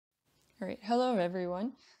All right, hello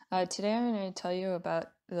everyone. Today I'm going to tell you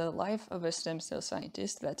about the life of a stem cell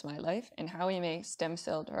scientist, that's my life, and how we make stem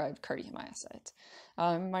cell derived cardiomyocytes.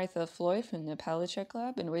 I'm Martha Floyd from the Palachuk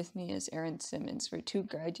Lab, and with me is Erin Simmons. We're two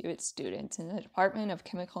graduate students in the Department of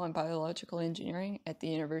Chemical and Biological Engineering at the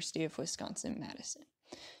University of Wisconsin-Madison.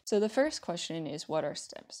 So the first question is, what are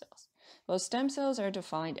stem cells? Well, stem cells are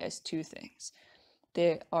defined as two things.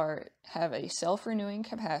 They have a self-renewing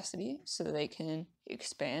capacity, so they can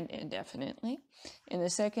expand indefinitely. And the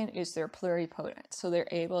second is they're pluripotent, so they're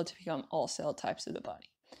able to become all cell types of the body.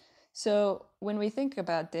 So when we think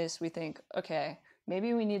about this, we think, okay,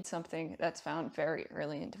 maybe we need something that's found very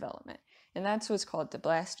early in development. And that's what's called the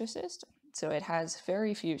blastocyst. So it has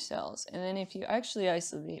very few cells. And then if you actually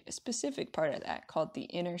isolate a specific part of that called the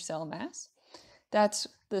inner cell mass, that's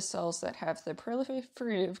the cells that have the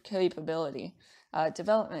proliferative capability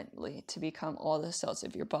developmentally to become all the cells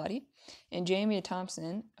of your body. And Jamie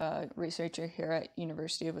Thompson, a researcher here at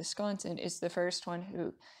University of Wisconsin, is the first one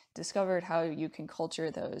who discovered how you can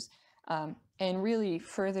culture those and really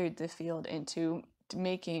furthered the field into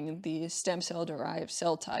making these stem cell derived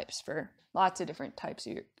cell types for lots of different types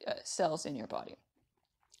of cells in your body.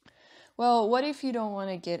 Well, what if you don't want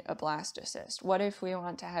to get a blastocyst? What if we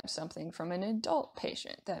want to have something from an adult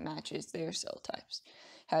patient that matches their cell types,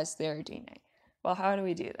 has their DNA? Well, how do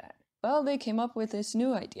we do that? Well, they came up with this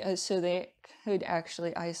new idea. So they could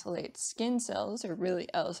actually isolate skin cells, or really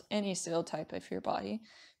else any cell type of your body,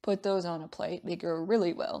 put those on a plate, they grow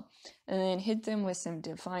really well, and then hit them with some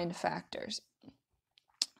defined factors,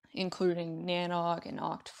 including NANOG and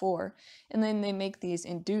OCT4, and then they make these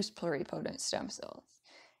induced pluripotent stem cells.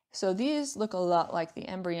 So these look a lot like the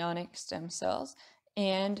embryonic stem cells,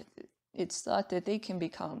 and it's thought that they can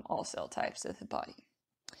become all cell types of the body.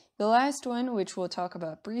 The last one, which we'll talk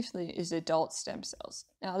about briefly, is adult stem cells.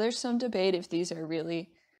 Now, there's some debate if these are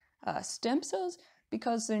really stem cells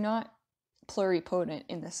because they're not pluripotent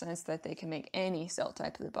in the sense that they can make any cell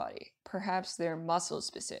type of the body. Perhaps they're muscle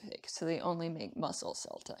specific, so they only make muscle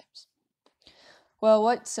cell types. Well,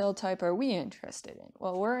 what cell type are we interested in?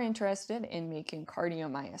 Well, we're interested in making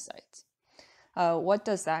cardiomyocytes. What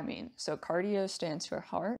does that mean? So cardio stands for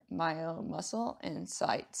heart, myo, muscle, and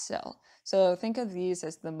cyte, cell. So think of these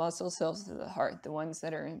as the muscle cells of the heart, the ones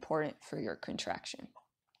that are important for your contraction.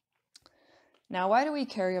 Now, why do we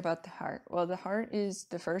care about the heart? Well, the heart is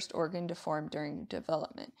the first organ to form during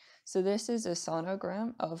development. So this is a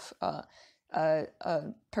sonogram of a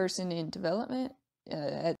person in development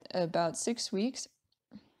at about 6 weeks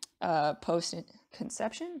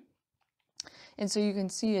post-conception. And so you can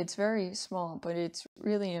see it's very small, but it's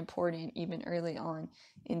really important even early on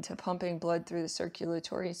into pumping blood through the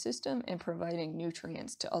circulatory system and providing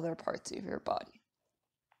nutrients to other parts of your body.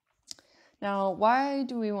 Now, why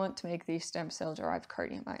do we want to make these stem cell-derived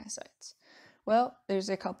cardiomyocytes? Well, there's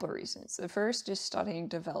a couple of reasons. The first is studying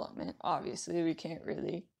development. Obviously, we can't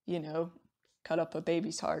really, cut up a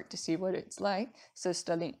baby's heart to see what it's like. So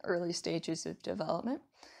studying early stages of development.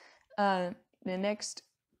 The next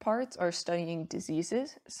parts are studying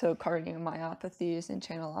diseases, so cardiomyopathies and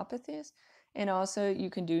channelopathies. And also you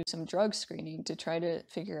can do some drug screening to try to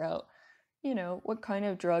figure out, what kind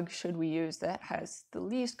of drug should we use that has the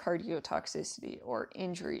least cardiotoxicity or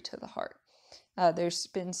injury to the heart. There's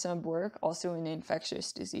been some work also in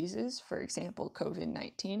infectious diseases, for example,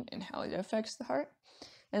 COVID-19 and how it affects the heart.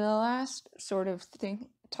 And the last sort of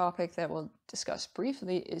topic that we'll discuss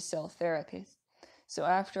briefly is cell therapies. So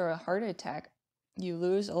after a heart attack, you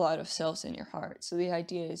lose a lot of cells in your heart. So the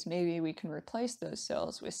idea is maybe we can replace those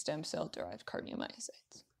cells with stem cell-derived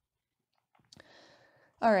cardiomyocytes.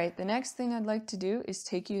 All right, the next thing I'd like to do is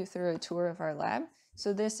take you through a tour of our lab.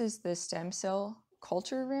 So this is the stem cell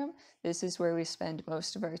culture room. This is where we spend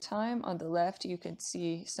most of our time. On the left, you can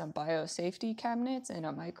see some biosafety cabinets and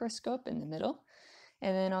a microscope in the middle.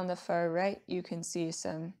 And then on the far right, you can see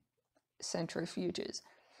some centrifuges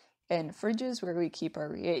and fridges where we keep our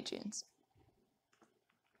reagents.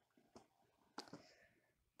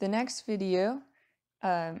 The next video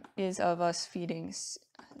is of us feeding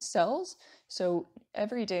cells. So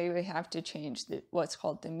every day we have to change what's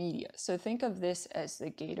called the media. So think of this as the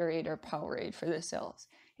Gatorade or Powerade for the cells.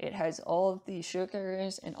 It has all of the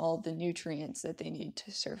sugars and all of the nutrients that they need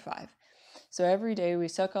to survive. So every day we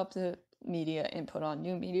suck up the media and put on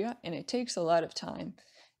new media, and it takes a lot of time.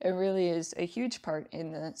 It really is a huge part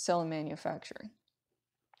in the cell manufacturing.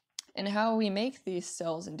 And how we make these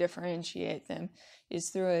cells and differentiate them is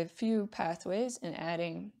through a few pathways and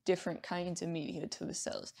adding different kinds of media to the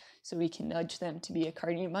cells, so we can nudge them to be a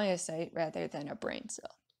cardiomyocyte rather than a brain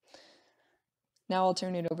cell. Now I'll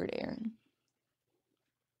turn it over to Erin.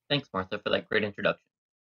 Thanks, Martha, for that great introduction.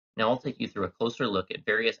 Now I'll take you through a closer look at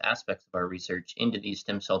various aspects of our research into these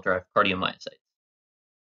stem cell-derived cardiomyocytes.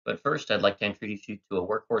 But first, I'd like to introduce you to a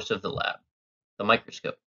workhorse of the lab, the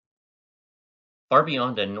microscope. Far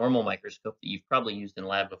beyond a normal microscope that you've probably used in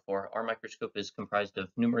lab before, our microscope is comprised of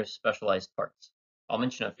numerous specialized parts. I'll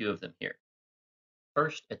mention a few of them here.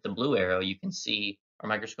 First, at the blue arrow, you can see our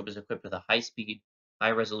microscope is equipped with a high-speed,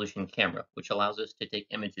 high-resolution camera, which allows us to take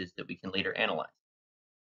images that we can later analyze.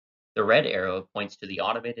 The red arrow points to the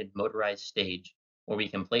automated motorized stage where we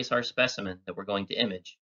can place our specimen that we're going to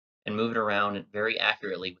image and move it around very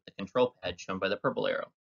accurately with the control pad shown by the purple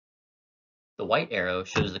arrow. The white arrow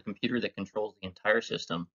shows the computer that controls the entire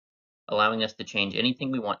system, allowing us to change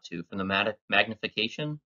anything we want to, from the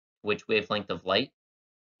magnification, to which wavelength of light,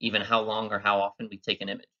 even how long or how often we take an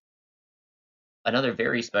image. Another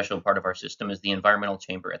very special part of our system is the environmental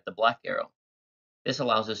chamber at the black arrow. This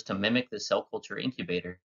allows us to mimic the cell culture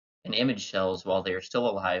incubator and image cells while they are still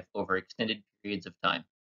alive over extended periods of time.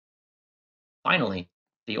 Finally,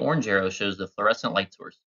 the orange arrow shows the fluorescent light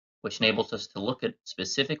source, which enables us to look at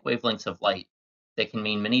specific wavelengths of light that can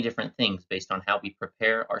mean many different things based on how we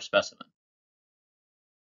prepare our specimen.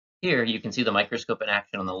 Here you can see the microscope in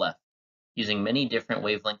action on the left, using many different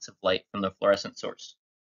wavelengths of light from the fluorescent source.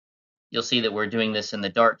 You'll see that we're doing this in the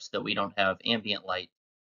dark so that we don't have ambient light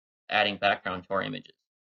adding background to our images.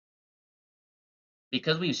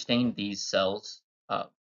 Because we've stained these cells,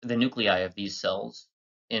 the nuclei of these cells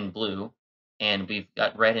in blue, and we've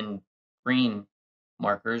got red and green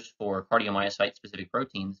markers for cardiomyocyte-specific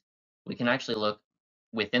proteins, we can actually look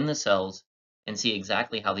within the cells and see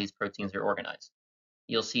exactly how these proteins are organized.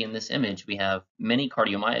 You'll see in this image we have many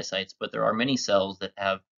cardiomyocytes, but there are many cells that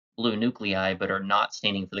have blue nuclei but are not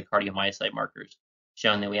staining for the cardiomyocyte markers,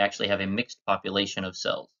 showing that we actually have a mixed population of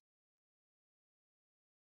cells.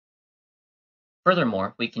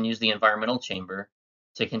 Furthermore, we can use the environmental chamber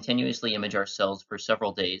to continuously image our cells for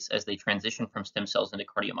several days as they transition from stem cells into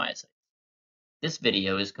cardiomyocytes. This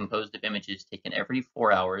video is composed of images taken every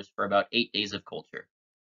 4 hours for about 8 days of culture.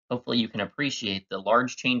 Hopefully you can appreciate the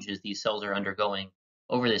large changes these cells are undergoing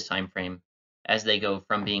over this time frame as they go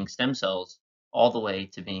from being stem cells all the way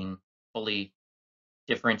to being fully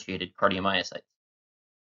differentiated cardiomyocytes.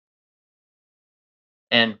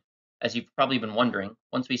 And as you've probably been wondering,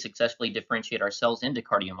 once we successfully differentiate our cells into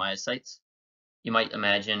cardiomyocytes, you might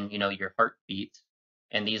imagine, your heart beats,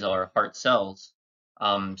 and these are heart cells.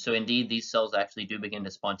 So indeed, these cells actually do begin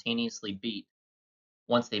to spontaneously beat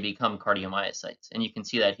once they become cardiomyocytes, and you can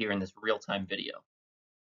see that here in this real-time video.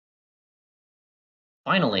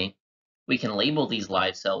 Finally, we can label these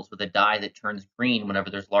live cells with a dye that turns green whenever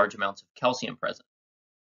there's large amounts of calcium present,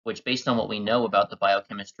 which, based on what we know about the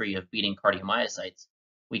biochemistry of beating cardiomyocytes,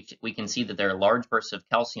 we can see that there are large bursts of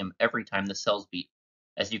calcium every time the cells beat,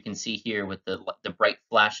 as you can see here with the bright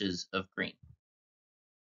flashes of green.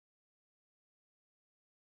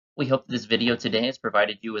 We hope that this video today has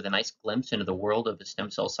provided you with a nice glimpse into the world of a stem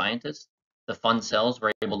cell scientist, the fun cells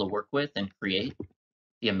we're able to work with and create,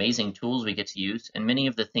 the amazing tools we get to use, and many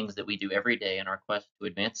of the things that we do every day in our quest to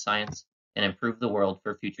advance science and improve the world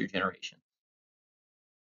for future generations.